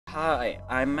Hi,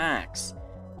 I'm Max.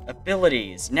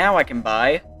 Abilities. Now I can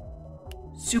buy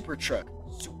Super Truck.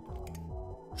 Super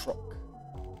Truck.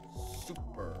 Super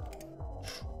Truck.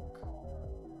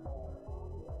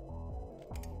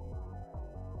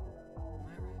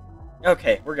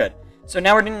 Okay, we're good. So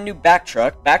now we're doing a new back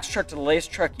truck. Back truck to the latest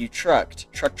truck you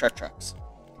trucked. Trucks.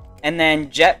 And then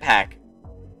jetpack.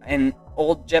 An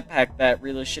old jetpack that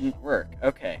really shouldn't work.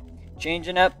 Okay.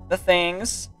 Changing up the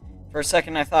things. For a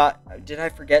second I thought, did I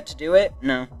forget to do it?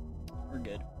 No. We're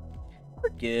good. We're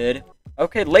good.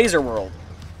 Okay, Laser World.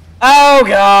 Oh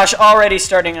gosh, already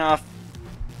starting off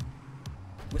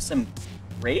with some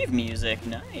rave music.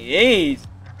 Nice.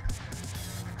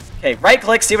 Okay, right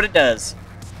click, see what it does.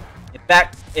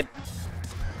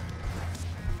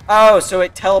 Oh, so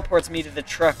it teleports me to the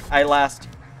truck I last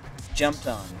jumped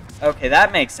on. Okay,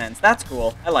 that makes sense. That's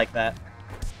cool. I like that.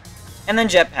 And then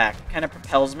jetpack. Kind of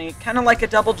propels me. Kind of like a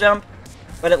double jump,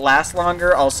 but it lasts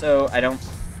longer. Also, I don't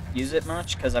use it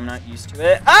much because I'm not used to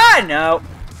it. Ah, no!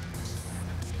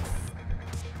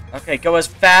 Okay, go as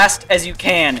fast as you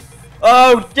can.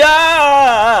 Oh,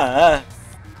 duh!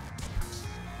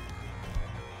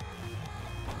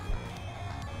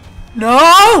 No!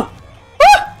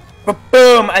 Ah!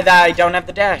 Boom! I don't have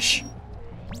the dash.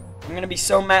 I'm gonna be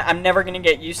so mad. I'm never gonna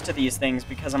get used to these things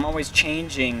because I'm always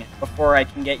changing before I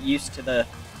can get used to the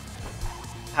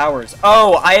powers.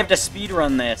 Oh, I have to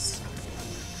speedrun this.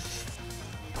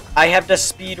 I have to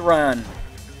speedrun.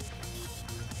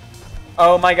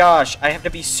 Oh my gosh, I have to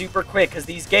be super quick because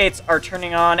these gates are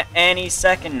turning on any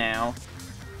second now.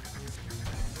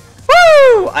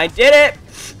 Woo! I did it!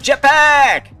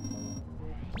 Jetpack!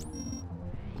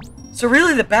 So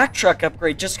really the back truck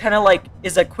upgrade just kind of like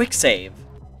is a quick save.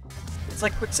 It's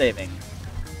like quick saving.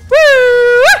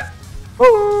 Woo!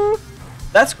 Woo!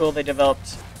 That's cool. They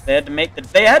had to make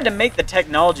the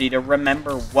technology to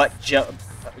remember what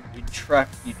truck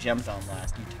you jumped on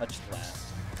last, you touched last.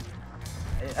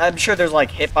 I'm sure there's like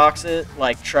hitboxes,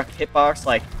 like truck hitbox,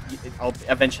 like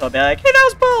eventually I'll be like, hey, that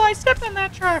was bull, I stepped on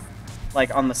that truck.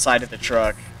 Like on the side of the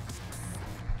truck.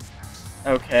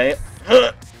 Okay.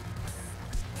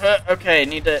 Okay,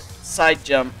 need to side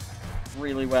jump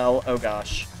really well. Oh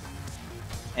gosh.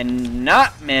 And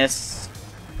not miss.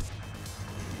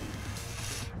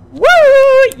 Woo!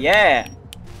 Yeah!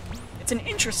 It's an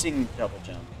interesting double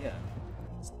jump, yeah.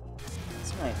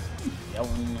 It's nice.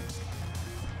 Yelling.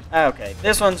 Okay,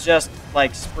 this one's just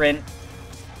like sprint.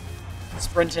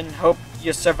 Sprint and hope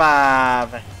you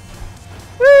survive.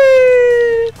 Woo!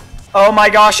 Oh my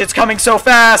gosh, it's coming so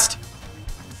fast!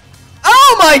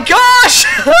 Oh my gosh!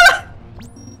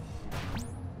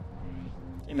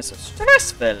 Game is so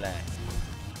stressful.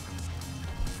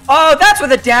 Oh, that's where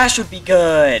the dash would be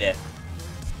good.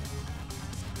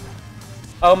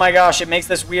 Oh my gosh, it makes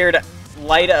this weird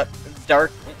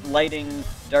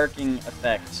darking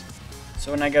effect.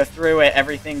 So when I go through it,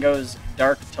 everything goes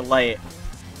dark to light.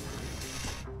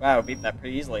 Wow, beat that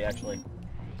pretty easily, actually.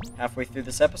 Halfway through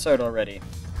this episode already.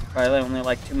 Probably only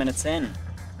like 2 minutes in.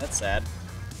 That's sad.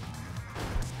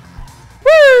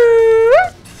 Woo!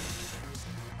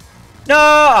 No!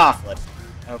 Ah, flip.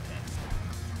 Okay.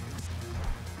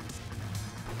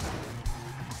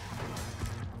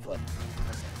 Flip.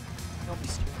 Okay. Don't be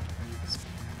stupid.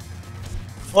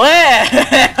 Flip!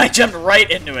 I jumped right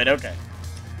into it. Okay.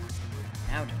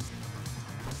 Now don't.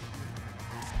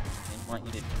 Didn't want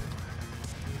you to do it.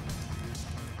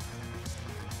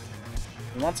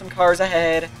 We want some cars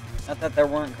ahead. Not that there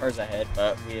weren't cars ahead,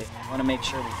 but we want to make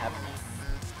sure we have enough.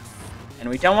 And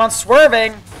we don't want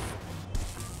swerving!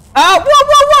 Oh, whoa,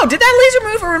 whoa, whoa! Did that laser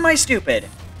move or am I stupid?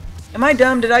 Am I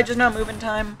dumb? Did I just not move in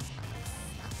time?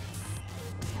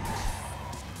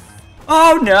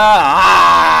 Oh, no!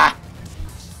 Ah!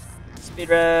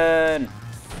 Speedrun!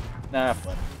 Nah,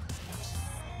 flip.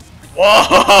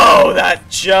 Whoa! That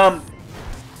jump!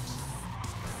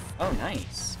 Oh,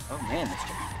 nice. Oh, man,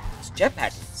 this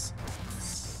jetpack is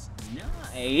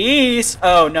nice!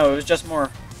 Oh, no, it was just more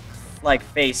like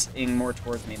facing more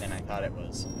towards me than I thought it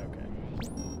was. Okay.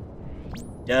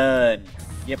 Done.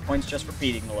 You get points just for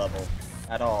beating the level.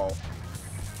 At all.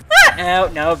 Ah! No,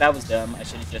 no, that was dumb. I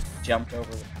should have just jumped over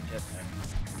with the jetpack.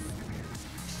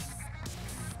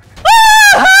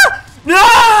 Ah!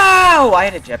 No! I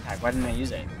had a jetpack. Why didn't I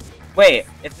use it? Wait,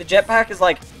 if the jetpack is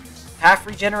like half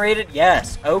regenerated,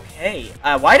 yes. Okay.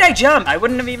 Why'd I jump? I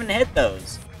wouldn't have even hit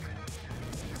those.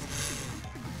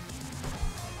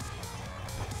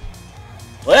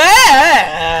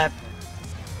 Ah!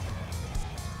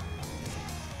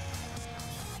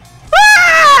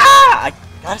 I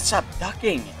gotta stop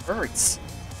ducking. It hurts.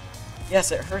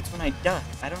 Yes, it hurts when I duck.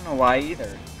 I don't know why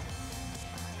either.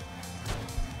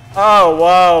 Oh,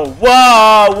 whoa.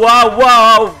 Whoa, whoa,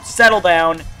 whoa. Settle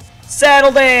down.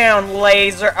 Settle down,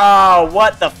 laser. Oh,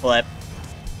 what the flip.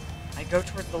 I go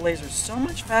towards the laser so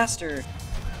much faster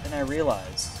than I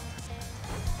realize.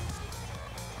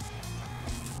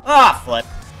 Ah, flip.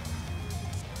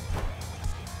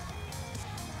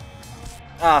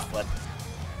 Ah, flip.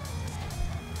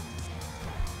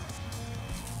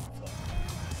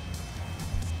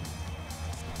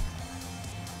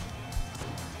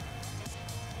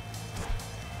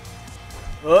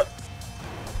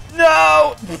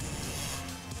 No!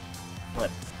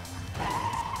 Flip.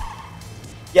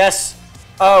 Yes!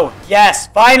 Oh, yes!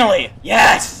 Finally!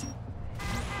 Yes!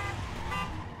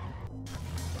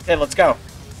 Okay, let's go.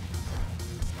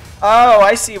 Oh,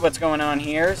 I see what's going on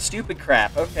here. Stupid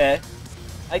crap. Okay.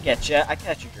 I get ya. I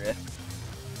catch your drift.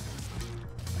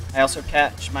 I also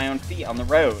catch my own feet on the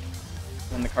road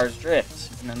when the cars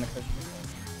drift. And then the cars drift.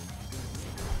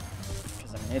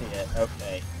 Because I'm an idiot.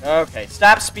 Okay. Okay.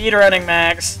 Stop speedrunning,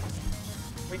 Max.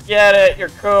 We get it. You're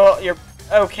cool. You're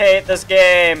okay at this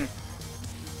game.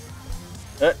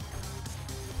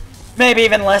 Maybe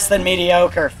even less than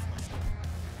mediocre.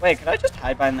 Wait, could I just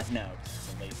hide behind that? No.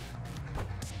 It's a laser.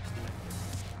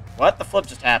 What the flip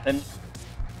just happened?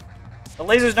 The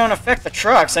lasers don't affect the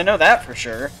trucks. I know that for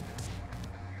sure.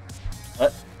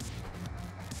 What?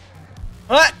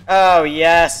 What? Oh,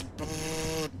 yes.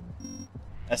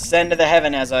 Ascend to the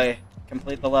heaven as I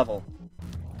complete the level.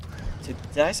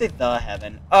 Did I say the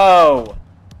heaven? Oh!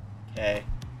 Okay.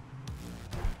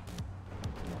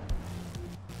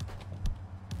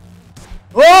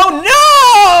 Oh,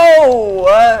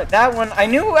 no! That one, I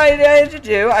knew I had to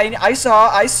do. I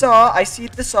see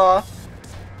the saw.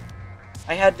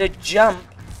 I had to jump.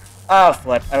 Oh,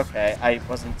 flip. Okay, I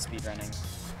wasn't speedrunning.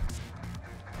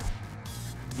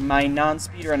 My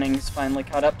non-speedrunning has finally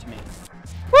caught up to me.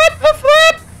 What the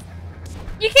flip?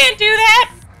 You can't do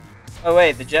that! Oh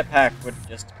wait, the jetpack would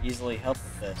just easily help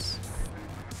with this.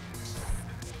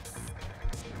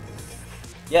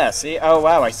 Yeah, see? Oh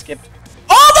wow, I skipped.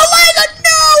 Oh, the laser!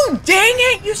 No! Dang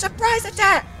it! You surprise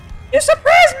attack! You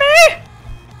surprised me!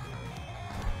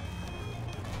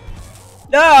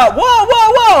 No! Whoa,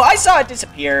 whoa, whoa! I saw it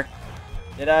disappear.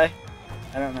 Did I?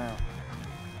 I don't know.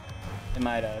 It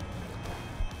might have.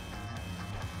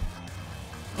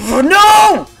 Oh,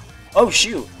 no! Oh,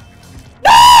 shoot.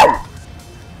 No!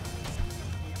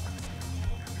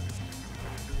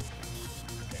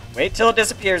 Wait till it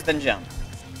disappears, then jump.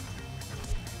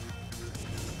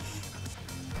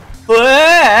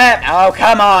 Oh,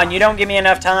 come on. You don't give me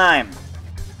enough time.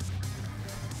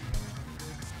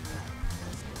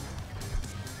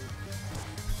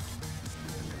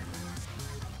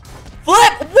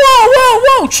 Flip! Whoa, whoa,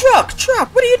 whoa! Truck!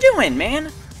 What are you doing,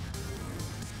 man?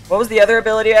 What was the other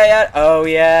ability I had? Oh,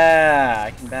 yeah.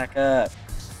 I can back up.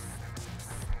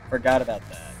 Forgot about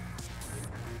that.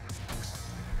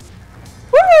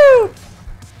 Woo!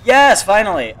 Yes,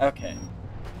 finally. Okay.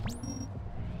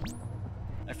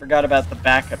 I forgot about the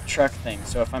backup truck thing,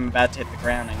 so if I'm about to hit the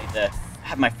ground, I need to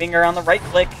have my finger on the right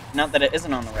click. Not that it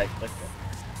isn't on the right click,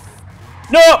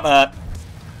 but... No!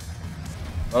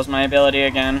 What was my ability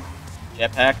again?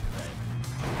 Jetpack?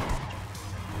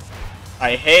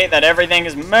 I hate that everything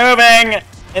is moving!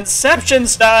 Inception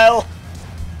style!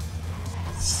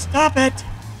 Stop it!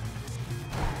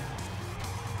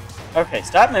 Okay,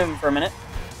 stop moving for a minute.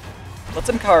 Let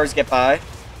some cars get by.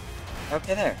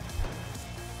 Okay, there.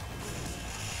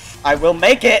 I will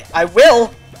make it! I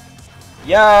will!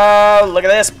 Yo, look at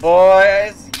this,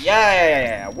 boys!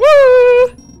 Yeah!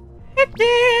 Woo! Heck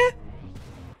yeah!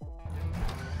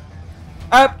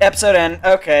 Oh, episode end.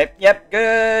 Okay, yep,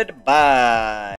 goodbye.